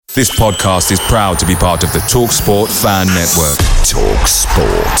This podcast is proud to be part of the TalkSport Fan Network.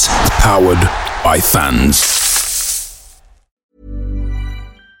 TalkSport. Powered by fans.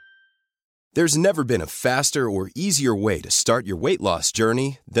 There's never been a faster or easier way to start your weight loss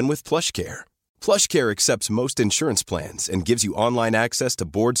journey than with PlushCare. PlushCare accepts most insurance plans and gives you online access to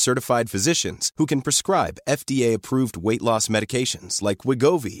board-certified physicians who can prescribe FDA-approved weight loss medications like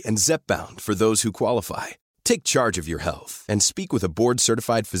Wegovy and Zepbound for those who qualify. Take charge of your health and speak with a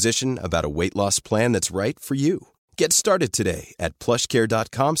board-certified physician about a weight loss plan that's right for you. Get started today at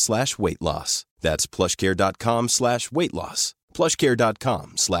plushcare.com/weight loss. That's plushcare.com/weight loss.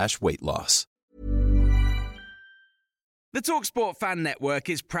 plushcare.com/weight loss. The TalkSport Fan Network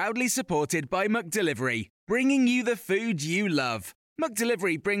is proudly supported by McDelivery, bringing you the food you love.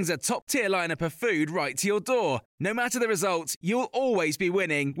 McDelivery brings a top-tier lineup of food right to your door. No matter the result, you'll always be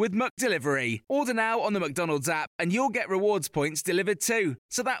winning with McDelivery. Order now on the McDonald's app and you'll get rewards points delivered too.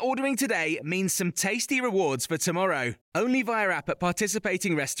 So that ordering today means some tasty rewards for tomorrow. Only via app at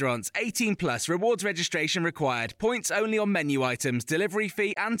participating restaurants. 18 plus. Rewards registration required. Points only on menu items. Delivery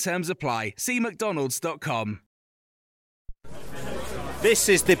fee and terms apply. See mcdonalds.com. This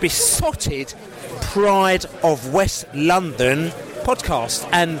is the Besotted Pride of West London podcast,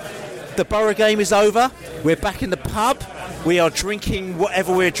 and the Boro game is over. We're back in the pub. We are drinking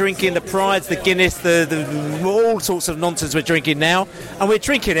whatever we're drinking, the Prides, the Guinness, the all sorts of nonsense we're drinking now. And we're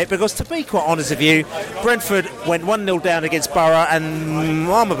drinking it because, to be quite honest with you, Brentford went 1-0 down against Boro,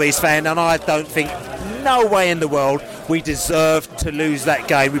 and I'm a Beast fan, and I don't think no way in the world we deserved to lose that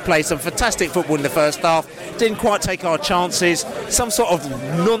game. We played some fantastic football in the first half, didn't quite take our chances. Some sort of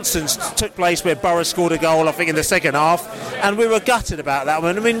nonsense took place where Boro scored a goal, I think, in the second half, and we were gutted about that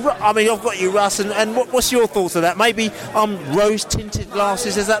one. I mean, I've got you, Russ, and what's your thoughts of that? Maybe rose-tinted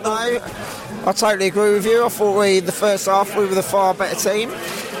glasses, is that the... No, I totally agree with you. I thought the first half, we were the far better team.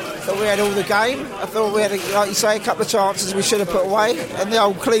 I thought we had all the game. I thought we had, like you say, a couple of chances we should have put away. And the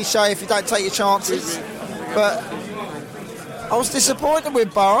old cliche, if you don't take your chances. But I was disappointed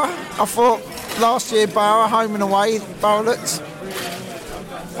with Boro. I thought last year Boro, home and away, Boro looked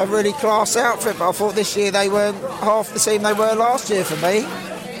a really class outfit. But I thought this year they weren't half the team they were last year for me.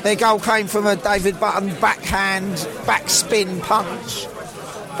 Their goal came from a David Button backhand, backspin punch.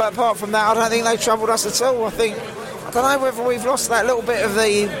 But apart from that, I don't think they troubled us at all. I don't know whether we've lost that little bit of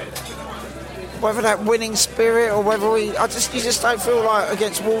whether that winning spirit or whether you just don't feel like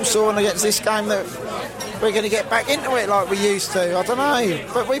against Walsall and against this game that we're going to get back into it like we used to. I don't know.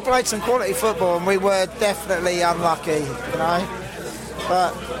 But we played some quality football and we were definitely unlucky, you know.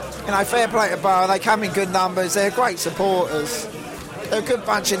 But, you know, fair play to Boro. They come in good numbers. They're great supporters. They're a good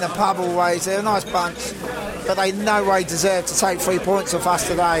bunch in the pub always. They're a nice bunch. But they no way deserve to take 3 points off us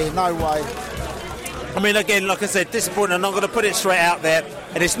today. No way. I mean, again, like I said, disappointing. I'm not going to put it straight out there,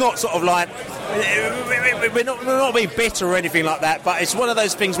 and it's not sort of like we're not being bitter or anything like that. But it's one of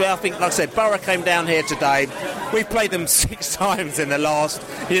those things where I think, like I said, Boro came down here today. We've played them 6 times in the last,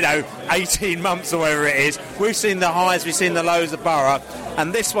 18 months or whatever it is. We've seen the highs, we've seen the lows of Boro,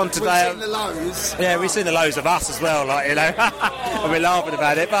 and this one today. We've seen the lows. Yeah, we've seen the lows of us as well. And we're laughing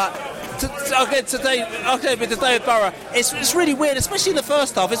about it, but. Today with Boro, it's really weird, especially in the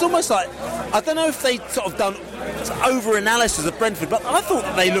first half. It's almost like, I don't know if they sort of done over-analysis of Brentford, but I thought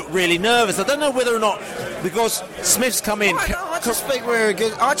that they looked really nervous. I don't know whether or not because Smith's come in. I just think we're a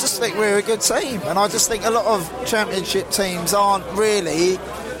good team, and I just think a lot of Championship teams aren't really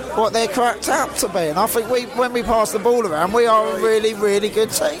what they're cracked out to be. And I think when we pass the ball around, we are a really, really good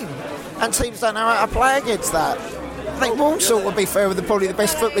team, and teams don't know how to play against that. I think Walsall would be fair with probably the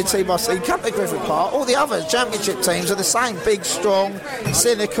best football team I've seen come to Griffith Park. All the other Championship teams are the same, big, strong,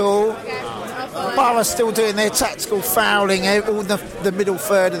 cynical. Borough still doing their tactical fouling all the middle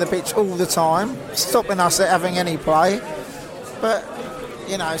third of the pitch all the time, stopping us at having any play. But,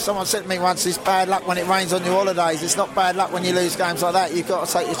 someone said to me once, it's bad luck when it rains on your holidays. It's not bad luck when you lose games like that. You've got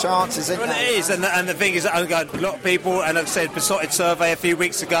to take your chances, isn't it? It is, and the thing is, a lot of people, and I've said, Besotted survey a few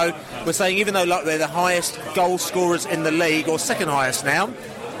weeks ago, were saying even though they're the highest goal scorers in the league, or second highest now,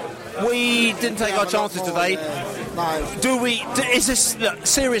 we didn't take our chances today. No. Is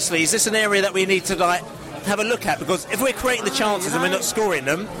this an area that we need to have a look at? Because if we're creating the chances and we're not scoring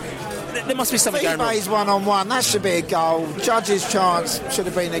them, there must be something going on. Fee's 1-on-1, that should be a goal. Judge's chance should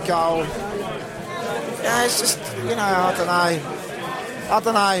have been a goal. Yeah, it's just, I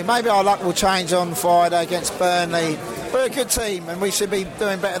don't know. Maybe our luck will change on Friday against Burnley. We're a good team and we should be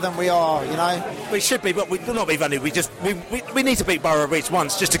doing better than we are, We should be, but we will not be funny. We need to beat Boro at least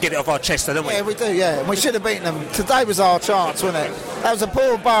once just to get it off our chest, don't we? Yeah, we do, yeah. And we should have beaten them. Today was our chance, wasn't it? That was a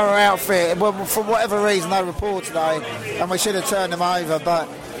poor Boro outfit. Well, for whatever reason, they were poor today and we should have turned them over. But,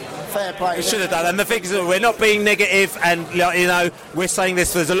 fair play. We should have done. And the thing is that we're not being negative, and we're saying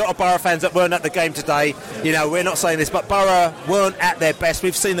this. There's a lot of Boro fans that weren't at the game today. We're not saying this, but Boro weren't at their best.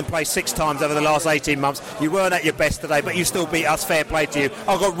 We've seen them play 6 times over the last 18 months. You weren't at your best today, but you still beat us. Fair play to you.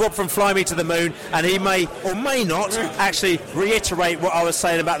 I've got Rob from Fly Me to the Moon, and he may or may not actually reiterate what I was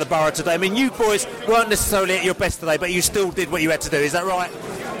saying about the Boro today. I mean, you boys weren't necessarily at your best today, but you still did what you had to do. Is that right?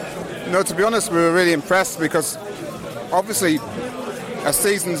 No, to be honest, we were really impressed because obviously a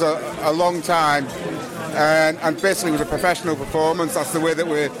season's a long time, and basically with a professional performance, that's the way that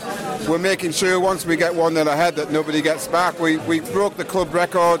we're making sure once we get 1-0 ahead that nobody gets back. We broke the club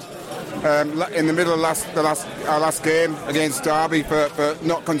record in the middle of our last game against Derby for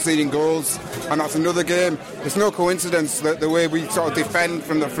not conceding goals, and that's another game. It's no coincidence that the way we sort of defend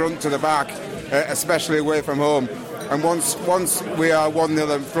from the front to the back, especially away from home. And once we are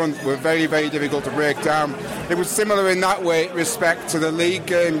 1-0 in front, we're very, very difficult to break down. It was similar in that way with respect to the league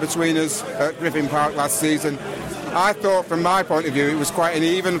game between us at Griffin Park last season. I thought, from my point of view, it was quite an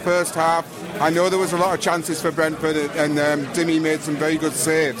even first half. I know there was a lot of chances for Brentford, and Dimmy made some very good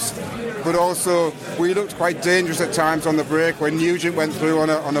saves. But also, we looked quite dangerous at times on the break when Nugent went through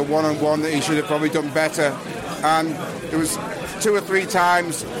on a one-on-one that he should have probably done better. And it was 2 or 3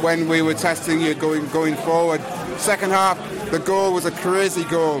 times when we were testing you going forward. Second half, the goal was a crazy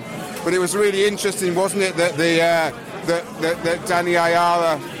goal, but it was really interesting, wasn't it, that that Danny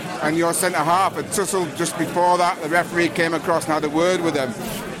Ayala and your centre half had tussled just before that. The referee came across and had a word with them,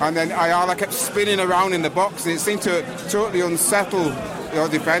 and then Ayala kept spinning around in the box, and it seemed to totally unsettle your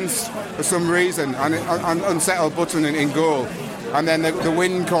defence for some reason, and unsettle Button in goal. And then the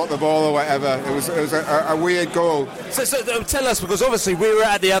wind caught the ball or whatever. It was a weird goal. So tell us, because obviously we were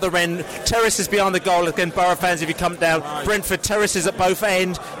at the other end. Terraces behind the goal. Again, Boro fans, if you come down, Brentford terraces at both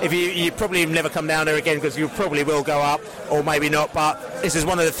ends. If you probably never come down there again, because you probably will go up, or maybe not. But this is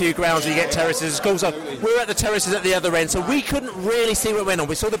one of the few grounds where you get terraces at school. So we were at the terraces at the other end, so we couldn't really see what went on.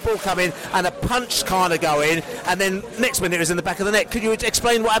 We saw the ball come in and a punch kind of go in, and then next minute it was in the back of the net. Could you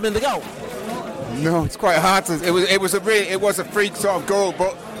explain what happened in the goal? No, it's quite hard to. It was a freak sort of goal,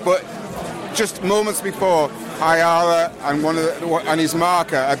 but just moments before, Ayala and his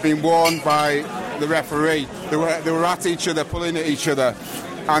marker had been warned by the referee. They were at each other, pulling at each other,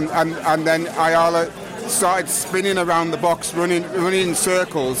 and then Ayala started spinning around the box, running in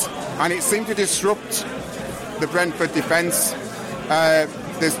circles, and it seemed to disrupt the Brentford defence.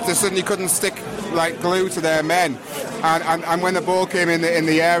 They suddenly couldn't stick like glue to their men, and when the ball came in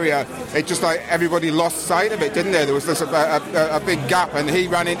the area, it just like everybody lost sight of it, didn't they? There was just a big gap, and he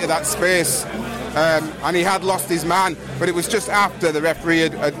ran into that space, and he had lost his man, but it was just after the referee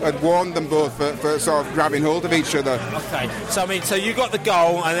had warned them both for sort of grabbing hold of each other. Okay, so you got the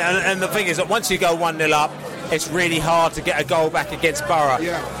goal, and the thing is that once you go 1-0 up, it's really hard to get a goal back against Boro.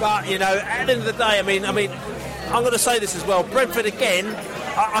 Yeah. But at the end of the day, I mean, I'm going to say this as well. Brentford again.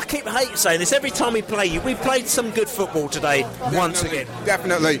 I keep saying this every time we play you. We played some good football today, once again.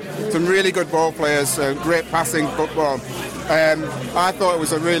 Definitely. Some really good ball players, great passing football. I thought it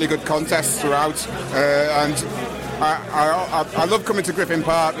was a really good contest throughout. And I love coming to Griffin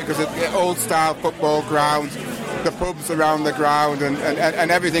Park because it's the old-style football ground, the pubs around the ground,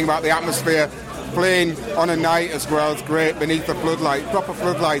 and everything about the atmosphere. Playing on a night as well is great beneath the proper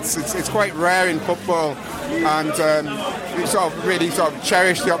floodlights. It's quite rare in football, and you really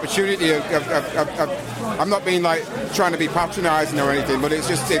cherish the opportunity of I'm not being like trying to be patronising or anything, but it's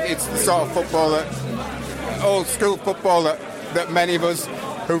the sort of football old school football that many of us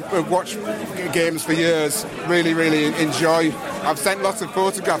who've watched games for years really, really enjoy. I've sent lots of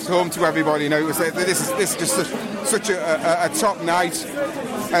photographs home to everybody. This is just such a top night.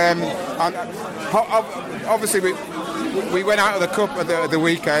 And obviously we went out of the cup at the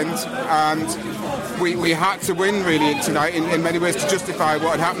weekend, and we had to win really tonight in many ways to justify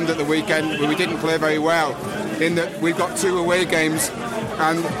what had happened at the weekend. We didn't play very well in that we've got 2 away games,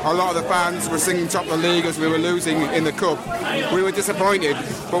 and a lot of the fans were singing top of the league as we were losing in the cup. We were disappointed,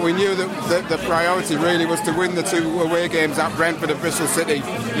 but we knew that the priority really was to win the 2 away games at Brentford and Bristol City.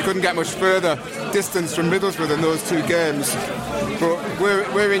 You couldn't get much further distance from Middlesbrough in those 2 games. But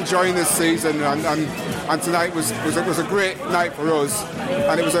we're enjoying this season, and tonight was a great night for us,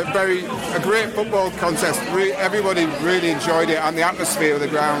 and it was a great football contest. Everybody really enjoyed it, and the atmosphere of the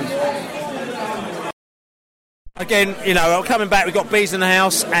ground. Again, coming back, we've got bees in the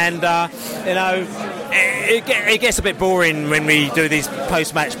house, and it gets a bit boring when we do these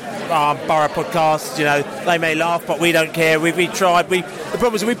post-match Boro podcasts. They may laugh, but we don't care. We tried. The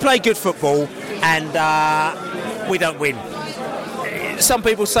problem is we play good football, and we don't win. some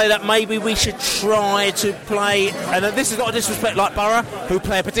people say that maybe we should try to play, and this is not a disrespect like Boro, who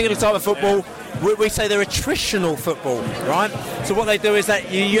play a particular type of football. We say they're attritional football, right? So what they do is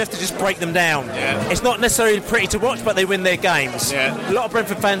that you have to just break them down. Yeah. It's not necessarily pretty to watch, but they win their games. Yeah. A lot of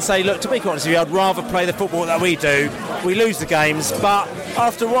Brentford fans say, look, to be quite honest with you, I'd rather play the football that we do. We lose the games, but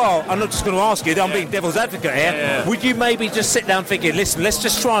after a while, I'm not just going to ask you, I'm being devil's advocate here, would you maybe just sit down thinking, listen, let's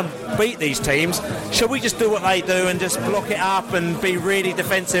just try and beat these teams. Shall we just do what they do and just block it up and be really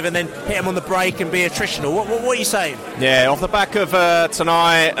defensive and then hit them on the break and be attritional? What are you saying? Yeah, off the back of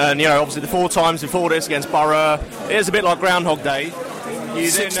tonight, and obviously the 4 times before this against Boro, it is a bit like Groundhog Day. You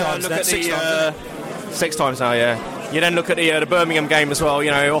Six then times, look at six the times. 6 times now, yeah. You then look at the Birmingham game as well,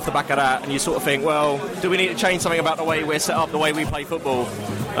 off the back of that, and you sort of think, well, do we need to change something about the way we're set up, the way we play football,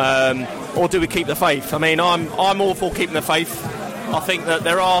 or do we keep the faith? I mean, I'm all for keeping the faith. I think that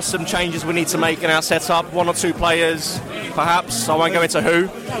there are some changes we need to make in our setup. 1 or 2 players, perhaps. I won't go into who.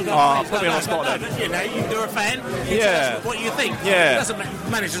 Put me on the spot then. You're a fan. Yeah. What you think. Yeah. It doesn't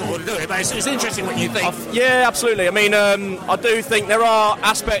manage to do it, but it's interesting what you think. Yeah, absolutely. I mean, I do think there are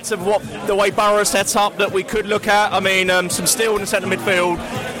aspects of the way Boro set up that we could look at. I mean, some steel in the centre midfield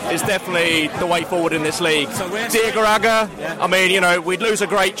is definitely the way forward in this league. So Diego Raga, I mean, we'd lose a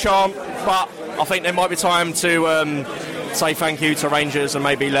great chant, but I think there might be time to say thank you to Rangers and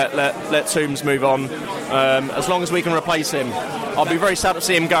maybe let Toombs move on. As long as we can replace him. I'll be very sad to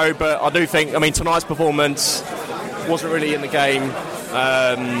see him go, but I do think, tonight's performance wasn't really in the game.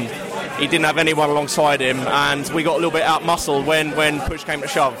 He didn't have anyone alongside him, and we got a little bit out-muscled when push came to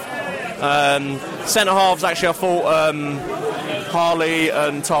shove. Centre halves, actually, I thought Harley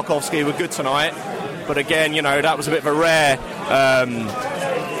and Tarkovsky were good tonight, but again, that was a bit of a rare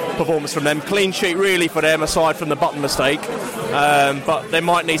performance from them. Clean sheet really for them, aside from the button mistake, but there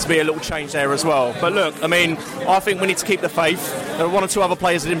might need to be a little change there as well. But look, I think we need to keep the faith. There are 1 or 2 other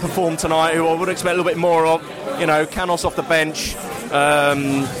players that didn't perform tonight who I would expect a little bit more of. Canos off the bench,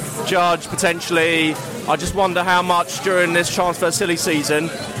 Judge potentially. I just wonder how much during this transfer silly season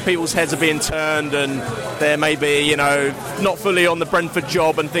people's heads are being turned and they're maybe not fully on the Brentford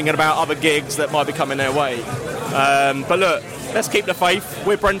job and thinking about other gigs that might be coming their way. But look, let's keep the faith.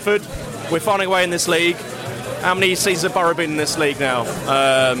 We're Brentford. We're finding a way in this league. How many seasons have Boro been in this league now?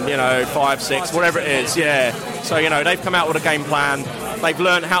 5, 6, whatever it is. Yeah. So they've come out with a game plan. They've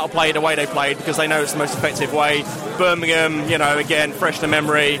learned how to play the way they played because they know it's the most effective way. Birmingham, again, fresh to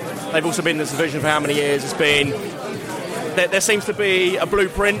memory. They've also been in this division for how many years? It's been. There seems to be a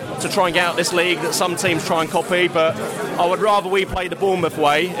blueprint to try and get out this league that some teams try and copy, but I would rather we play the Bournemouth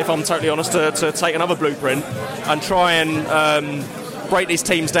way, if I'm totally honest, to take another blueprint and try and break these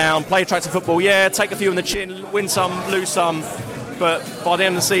teams down, play attractive football, take a few on the chin, win some, lose some, but by the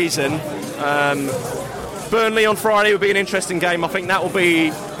end of the season, Burnley on Friday will be an interesting game. I think that will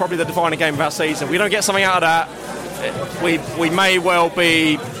be probably the defining game of our season. If we don't get something out of that, we may well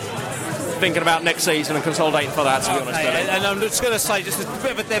be thinking about next season and consolidating for that, to be honest. And I'm just going to say, just a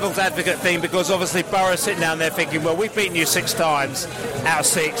bit of a devil's advocate thing, because obviously Boro's sitting down there thinking, well, we've beaten you 6 times out of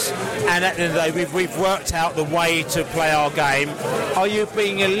 6, and at the end of the day, we've worked out the way to play our game. Are you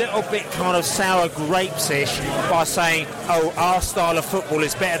being a little bit kind of sour grapes-ish by saying, oh, our style of football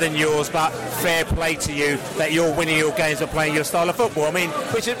is better than yours, but fair play to you that you're winning your games by playing your style of football?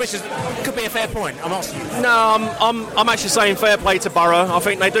 Which could be a fair point. I'm asking you. No, I'm actually saying fair play to Boro. I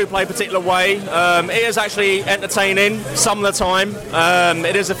think they do play a particular way. It is actually entertaining some of the time.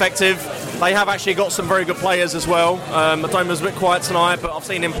 It is effective. They have actually got some very good players as well. Adoma was a bit quiet tonight, but I've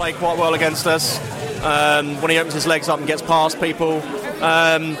seen him play quite well against us. When he opens his legs up and gets past people,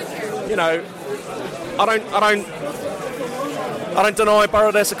 I don't deny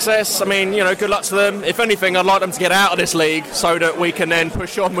Boro their success. Good luck to them. If anything, I'd like them to get out of this league so that we can then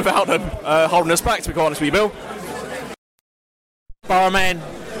push on without them holding us back, to be quite honest with you, Bill. Boro man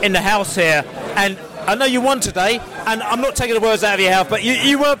in the house here, and I know you won today, and I'm not taking the words out of your mouth, but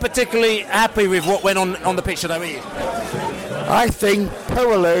you weren't particularly happy with what went on the pitch today, were you? I think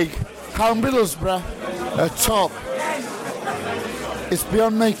Power League, how Middlesbrough are top. It's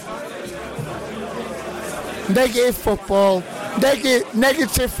beyond me. Negative football,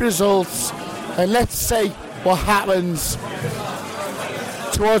 negative results, and let's see what happens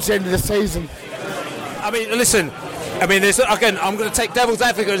towards the end of the season. Listen, again, I'm going to take devil's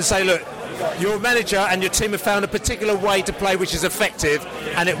advocate and say, look, your manager and your team have found a particular way to play which is effective,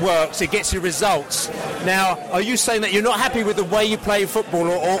 and it works, it gets you results. Now, are you saying that you're not happy with the way you play football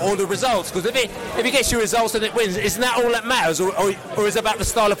or the results? Because if it gets you results and it wins, isn't that all that matters, or is it about the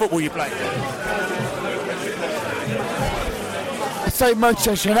style of football you play? It's like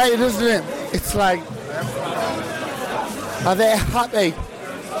Manchester United, isn't it? It's like Are they happy?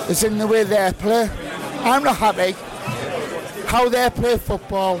 It's in the way they play. I'm not happy how they play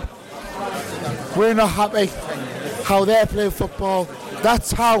football. We're not happy how they play football.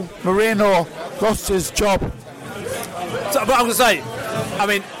 That's how Moreno lost his job. So, but I was going to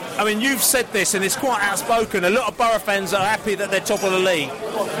say, I mean, you've said this, and it's quite outspoken. A lot of Boro fans are happy that they're top of the league.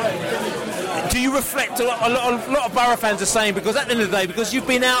 Do you reflect a lot of Boro fans are saying, because at the end of the day, because you've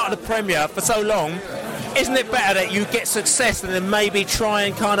been out of the Premier for so long, isn't it better that you get success and then maybe try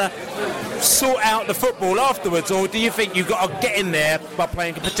and kind of sort out the football afterwards? Or do you think you've got to get in there by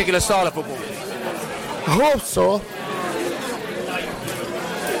playing a particular style of football? I hope so.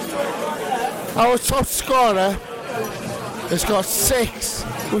 Our top scorer has got 6,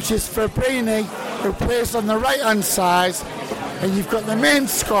 which is Fabrini, who plays on the right-hand side, and you've got the main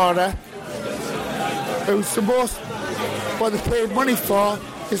scorer, who's the most, what they paid money for,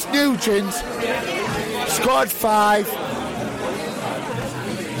 is Nugent, scored 5.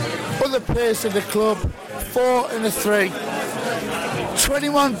 Other players in the club, 4 and a 3.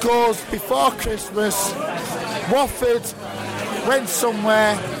 21 goals before Christmas. Watford went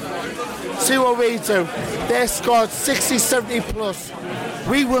somewhere. See what we do. They scored 60, 70 plus.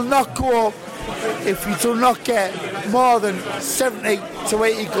 We will not go up if we do not get more than 70 to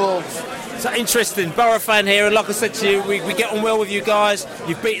 80 goals. So interesting, Boro fan here, and like I said to you, we get on well with you guys.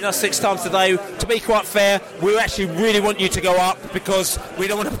 You've beaten us 6 times today. To be quite fair, we actually really want you to go up because we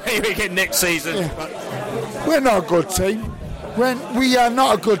don't want to play you again next season. Yeah. We're not a good team. We are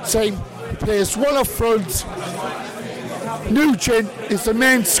not a good team. Players well up front. Nugent is the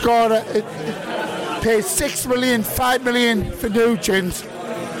main scorer. It paid 6 million, 5 million for Nugent.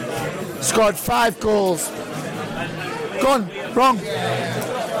 Scored 5 goals. Gone wrong.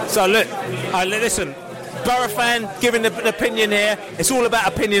 So look, listen, Boro fan giving an opinion here. It's all about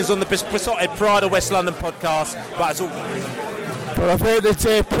opinions on the Besotted Pride of West London podcast. But it's all. But I've heard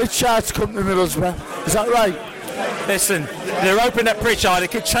that Pritchard's come to Middlesbrough. Is that right? Listen, they're hoping that Pritchard,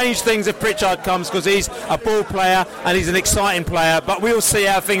 it could change things if Pritchard comes because he's a ball player and he's an exciting player, but we'll see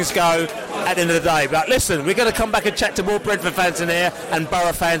how things go at the end of the day. But listen, we're going to come back and chat to more Brentford fans in here and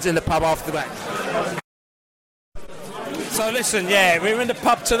Boro fans in the pub after the match. So listen, we're in the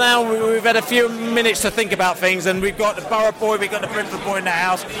pub to now. We've had a few minutes to think about things, and we've got the Boro boy, we've got the Brentford boy in the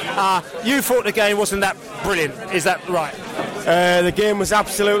house. You thought the game wasn't that brilliant, is that right? The game was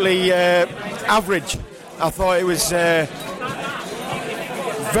absolutely average. I thought it was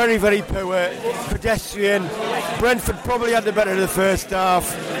very, very poor, pedestrian. Brentford probably had the better of the first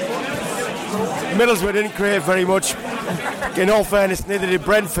half. Middlesbrough didn't create very much. In all fairness, neither did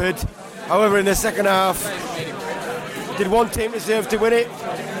Brentford. However, in the second half, did one team deserve to win it?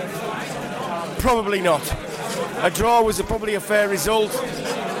 Probably not. A draw was probably a fair result.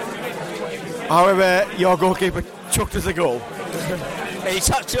 However, your goalkeeper chucked us a goal. He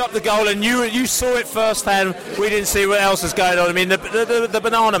touched up the goal, and you saw it firsthand. We didn't see what else was going on. I mean, the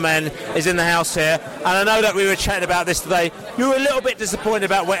banana man is in the house here, and I know that we were chatting about this today. You were a little bit disappointed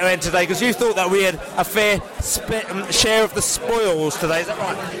about what went today because you thought that we had a fair share of the spoils today. Is that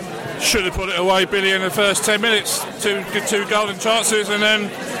right? Should have put it away, Billy, in the first 10 minutes. Two golden chances, and then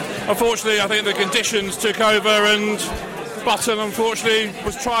unfortunately I think the conditions took over, and Button unfortunately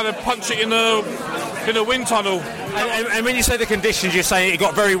was trying to punch it in the wind tunnel. And when you say the conditions, you're saying it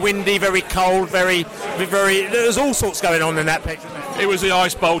got very windy, very cold, very. There's all sorts going on in that picture. It was the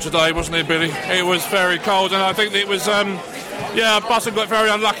ice bowl today, wasn't it, Billy? It was very cold, and I think it was. Button got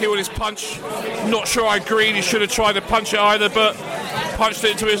very unlucky with his punch. Not sure I agreed he should have tried to punch it either, but punched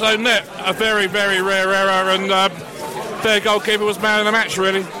it into his own net. A very, very rare error, and their goalkeeper was man of the match,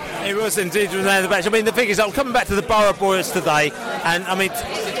 really. It was indeed man of the match. I mean, the thing is, I'm coming back to the Boro boys today, and I mean,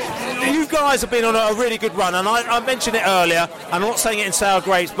 you guys have been on a really good run, and I mentioned it earlier. I'm not saying it in sour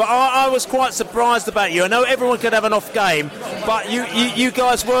grapes, but I was quite surprised about you. I know everyone could have an off game, but you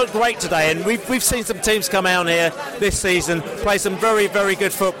guys weren't great today, and we've seen some teams come out here this season play some very, very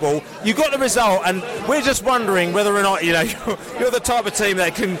good football. You got the result, and we're just wondering whether or not you're the type of team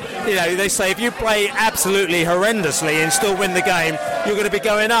that can, they say if you play absolutely horrendously and still win the game, you're going to be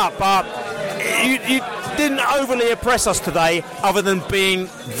going up, but you didn't overly impress us today other than being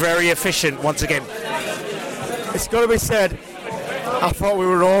very efficient once again. It's got to be said, I thought we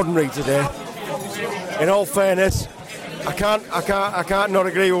were ordinary today. In all fairness, I can't not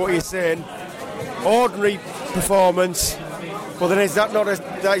agree with what you're saying. Ordinary performance, but then is that not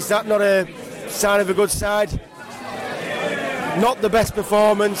a sign of a good side? Not the best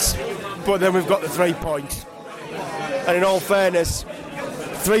performance, but then we've got the 3 points. And in all fairness,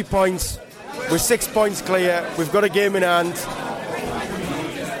 3 points. We're 6 points clear. We've got a game in hand.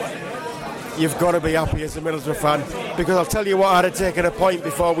 you've got to be happy as a Middlesbrough fan, because I'll tell you what, I'd have taken a point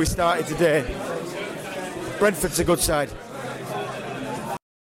before we started today. Brentford's a good side.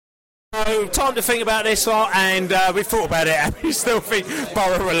 So, time to think about this lot, and we've thought about it, and we still think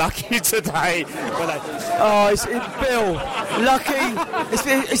Boro were lucky today. Bill, lucky.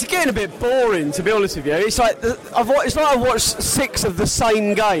 It's getting a bit boring, to be honest with you. It's like I've watched 6 of the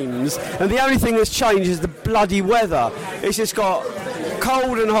same games, and the only thing that's changed is the bloody weather. It's just got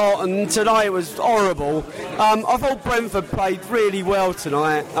cold and hot, and tonight was horrible. I thought Brentford played really well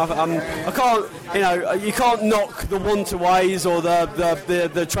tonight. I can't, you can't knock the want-aways or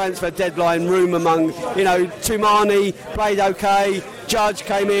the transfer deadline room among, Tumani played okay, Judge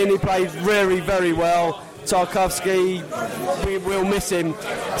came in, he played very, very well. Tarkowski, we'll miss him.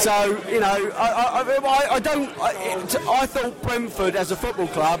 So, I thought Brentford as a football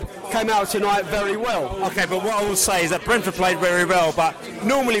club came out tonight very well. Okay, but what I will say is that Brentford played very well, but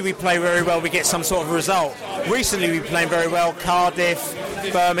normally we play very well, we get some sort of result. Recently we've played very well, Cardiff,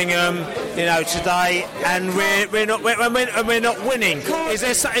 Birmingham, today, and we're not winning. Is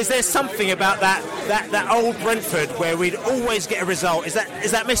there something about that old Brentford where we'd always get a result? Is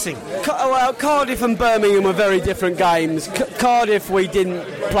that missing? Well, Cardiff and Birmingham were very different games. Cardiff, we didn't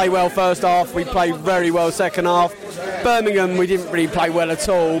play well first half. We played very well second half. Birmingham, we didn't really play well at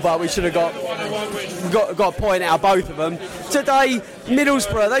all, but we should have got a point out of both of them. Today,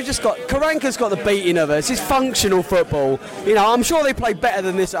 Middlesbrough, Karanka's got the beating of us. It's functional football. I'm sure they play better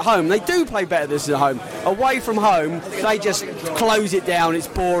than this at home. They do play better than this at home. Away from home, they just close it down. It's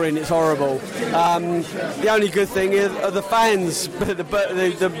boring. It's horrible. The only good thing are the fans. The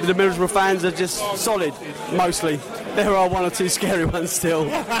Middlesbrough fans are just solid, mostly. There are one or two scary ones still.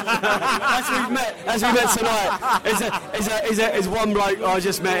 as we met tonight. Is one bloke I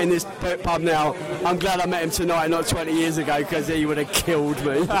just met in this pub now. I'm glad I met him tonight, not 20 years ago, because he would have killed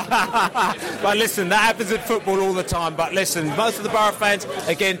me. But listen, that happens in football all the time. But listen, most of the Boro fans,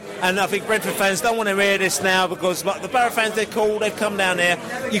 again, and I think Brentford fans don't want to hear this now, because the Boro fans, they're cool, they've come down here.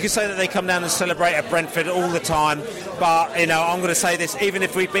 You can say that they come down and celebrate at Brentford all the time. But, I'm going to say this, even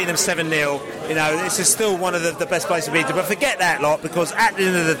if we beat them 7-0, this is still one of the best places to beat them. But forget that lot, because at the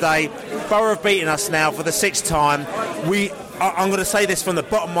end of the day, Boro have beaten us now for the 6th time. I'm going to say this from the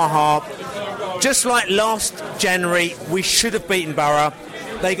bottom of my heart. Just like last January, we should have beaten Boro.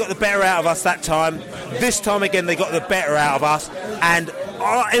 They got the better out of us that time. This time again, they got the better out of us. And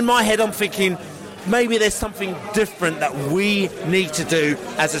in my head, I'm thinking, maybe there's something different that we need to do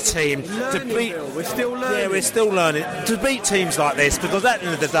as a team to beat. We're still learning. Yeah, we're still learning to beat teams like this, because at the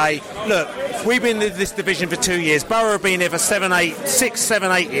end of the day, look, we've been in this division for 2 years. Boro have been here for 6,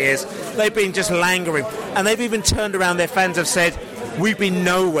 7, 8 years. They've been just langering, and they've even turned around. Their fans have said, we've been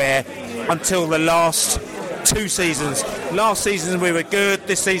nowhere until the last 2 seasons. Last season we were good,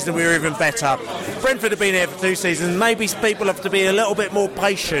 this season we were even better. Brentford have been here for 2 seasons. Maybe people have to be a little bit more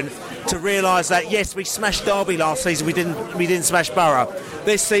patient to realise that, yes, we smashed Derby last season, we didn't smash Boro.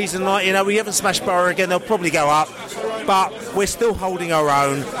 This season, we haven't smashed Boro again, they'll probably go up, but we're still holding our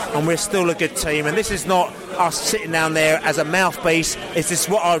own, and we're still a good team, and this is not us sitting down there as a mouthpiece. It's just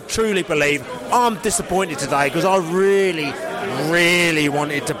what I truly believe. I'm disappointed today, because I really, really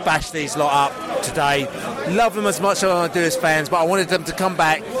wanted to bash these lot up today. Love them as much as I do as fans, but I wanted them to come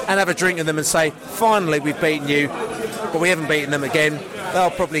back and have a drink with them and say, finally, we've beaten you, but we haven't beaten them again. They'll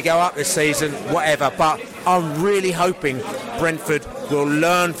probably go up this season, whatever, but I'm really hoping Brentford will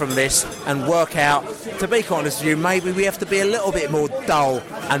learn from this and work out. To be quite honest with you, maybe we have to be a little bit more dull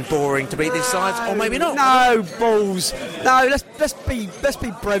and boring to beat these sides, or maybe not. No, balls. No, let's be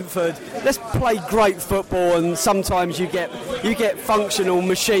Brentford. Let's play great football, and sometimes you get functional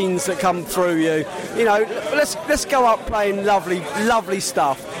machines that come through you. Let's go up playing lovely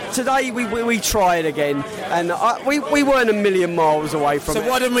stuff. Today we tried again, and we weren't a million miles away from it.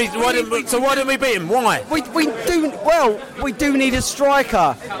 Why didn't we beat him? Why? We do need a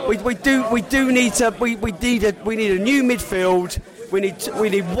striker. We need a new midfield. We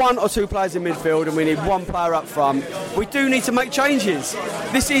need 1 or 2 players in midfield, and we need 1 player up front. We do need to make changes.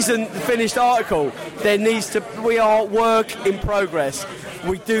 This isn't the finished article. We are work in progress.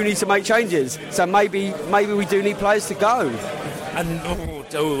 We do need to make changes. So maybe we do need players to go. And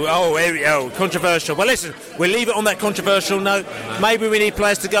controversial. Well, listen, we'll leave it on that controversial note. Maybe we need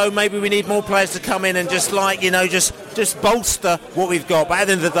players to go. Maybe we need more players to come in and just bolster what we've got. But at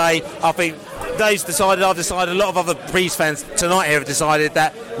the end of the day, I think Dave's decided, I've decided, a lot of other Breeze fans tonight here have decided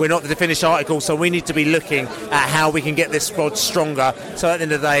that we're not the finished article, so we need to be looking at how we can get this squad stronger. So at the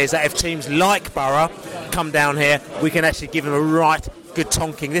end of the day, is that if teams like Boro come down here, we can actually give them a right good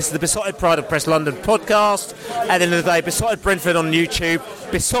tonking. This is the Besotted Pride of Press London podcast. At the end of the day, Besotted Brentford on YouTube,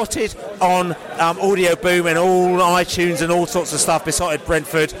 Besotted on Audio Boom and all iTunes and all sorts of stuff, Besotted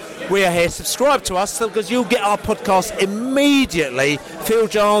Brentford. We are here. Subscribe to us because you'll get our podcast immediately. Phil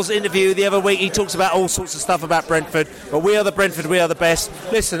Giles' interview the other week, he talks about all sorts of stuff about Brentford, but we are the Brentford, we are the best.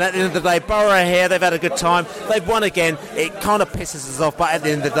 Listen, at the end of the day, Boro are here, they've had a good time, they've won again. It kind of pisses us off, but at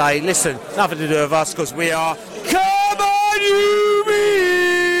the end of the day, listen, nothing to do with us because we are Come On You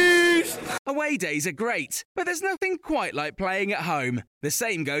Bees! Away days are great, but there's nothing quite like playing at home. The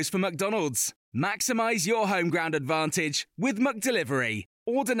same goes for McDonald's. Maximise your home ground advantage with McDelivery.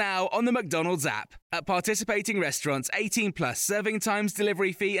 Order now on the McDonald's app. At participating restaurants, 18 plus, serving times,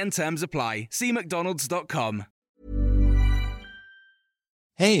 delivery fee and terms apply. See mcdonalds.com.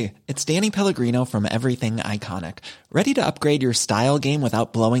 Hey, it's Danny Pellegrino from Everything Iconic. Ready to upgrade your style game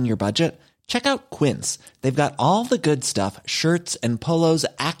without blowing your budget? Check out Quince. They've got all the good stuff, shirts and polos,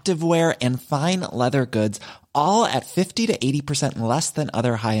 activewear, and fine leather goods, all at 50 to 80% less than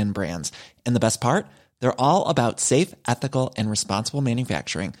other high-end brands. And the best part? They're all about safe, ethical, and responsible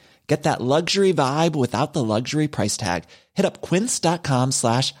manufacturing. Get that luxury vibe without the luxury price tag. Hit up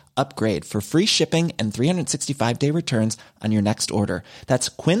quince.com/upgrade for free shipping and 365-day returns on your next order. That's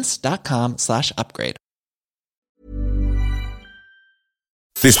quince.com/upgrade.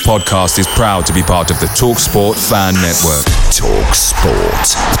 This podcast is proud to be part of the TalkSport Fan Network.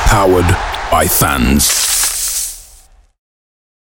 TalkSport. Powered by fans.